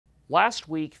Last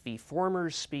week, the former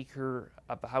Speaker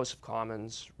of the House of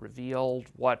Commons revealed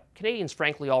what Canadians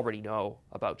frankly already know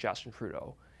about Justin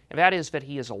Trudeau, and that is that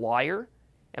he is a liar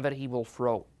and that he will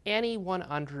throw anyone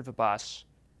under the bus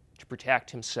to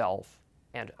protect himself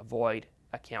and avoid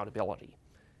accountability.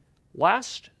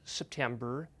 Last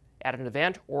September, at an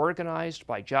event organized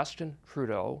by Justin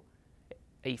Trudeau,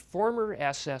 a former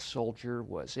SS soldier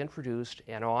was introduced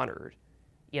and honored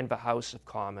in the House of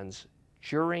Commons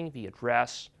during the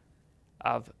address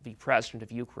of the President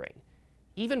of Ukraine.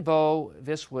 Even though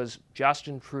this was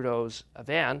Justin Trudeau's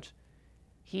event,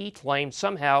 he claimed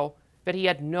somehow that he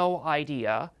had no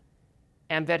idea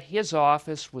and that his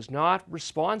office was not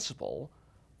responsible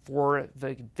for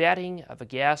the vetting of a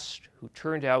guest who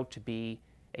turned out to be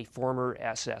a former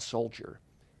SS soldier.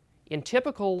 In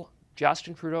typical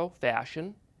Justin Trudeau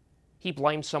fashion, he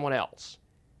blamed someone else.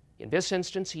 In this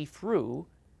instance, he threw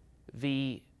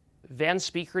the then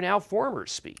Speaker, now former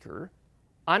Speaker,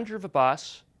 under the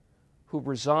bus, who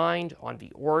resigned on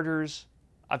the orders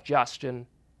of Justin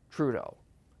Trudeau.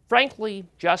 Frankly,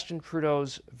 Justin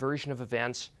Trudeau's version of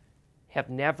events have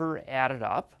never added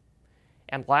up.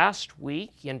 And last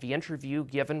week, in the interview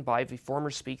given by the former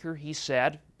Speaker, he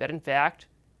said that, in fact,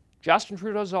 Justin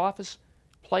Trudeau's office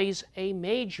plays a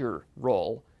major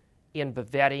role in the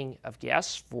vetting of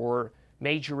guests for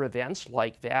major events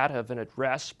like that of an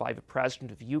address by the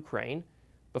President of Ukraine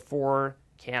before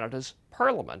Canada's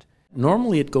Parliament.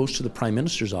 Normally it goes to the Prime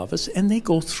Minister's office and they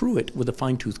go through it with a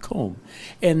fine-tooth comb,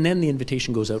 and then the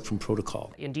invitation goes out from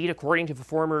protocol. Indeed, according to the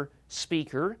former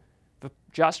Speaker,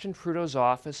 Justin Trudeau's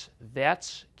office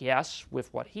vets guests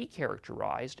with what he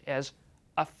characterized as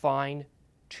a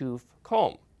fine-tooth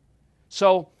comb.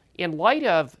 So, in light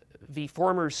of the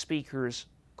former Speaker's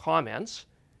comments,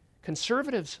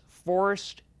 Conservatives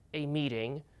forced a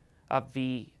meeting of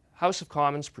the House of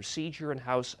Commons Procedure and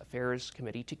House Affairs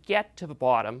Committee to get to the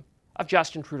bottom of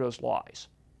Justin Trudeau's lies.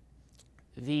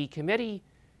 The committee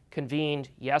convened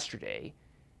yesterday,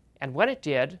 and when it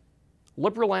did,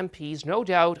 Liberal MPs, no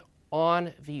doubt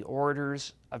on the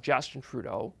orders of Justin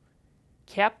Trudeau,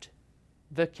 kept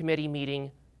the committee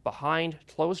meeting behind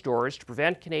closed doors to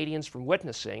prevent Canadians from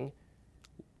witnessing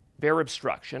their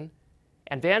obstruction,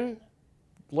 and then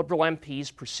Liberal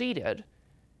MPs proceeded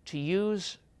to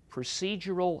use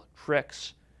procedural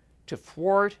tricks to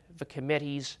thwart the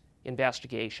committee's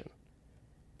investigation.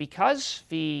 Because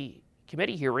the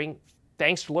committee hearing,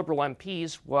 thanks to Liberal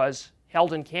MPs, was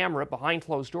held in camera behind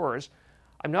closed doors,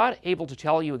 I'm not able to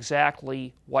tell you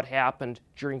exactly what happened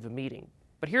during the meeting.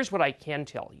 But here's what I can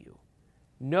tell you.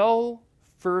 No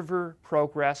further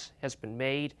progress has been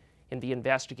made in the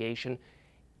investigation,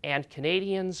 and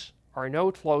Canadians are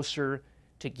no closer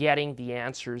to getting the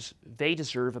answers they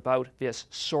deserve about this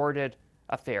sordid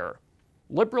affair.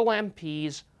 Liberal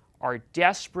MPs are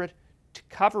desperate to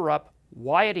cover up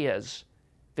why it is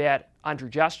that under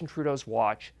Justin Trudeau's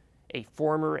watch, a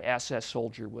former SS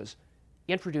soldier was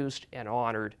introduced and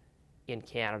honored in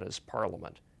Canada's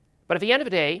Parliament. But at the end of the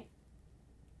day,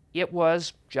 it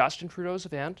was Justin Trudeau's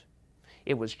event,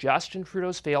 it was Justin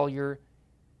Trudeau's failure,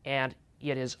 and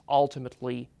it is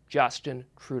ultimately Justin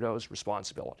Trudeau's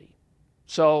responsibility.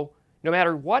 So, no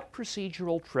matter what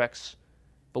procedural tricks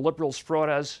the Liberals throw at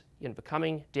us in the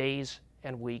coming days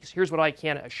and weeks, here's what I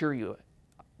can assure you.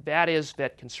 That is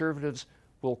that Conservatives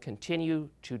will continue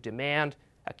to demand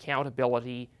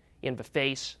accountability in the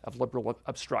face of Liberal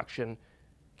obstruction.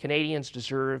 Canadians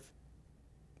deserve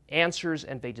answers,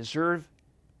 and they deserve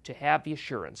to have the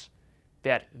assurance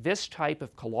that this type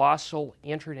of colossal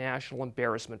international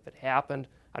embarrassment that happened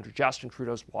under Justin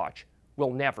Trudeau's watch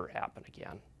will never happen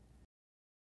again.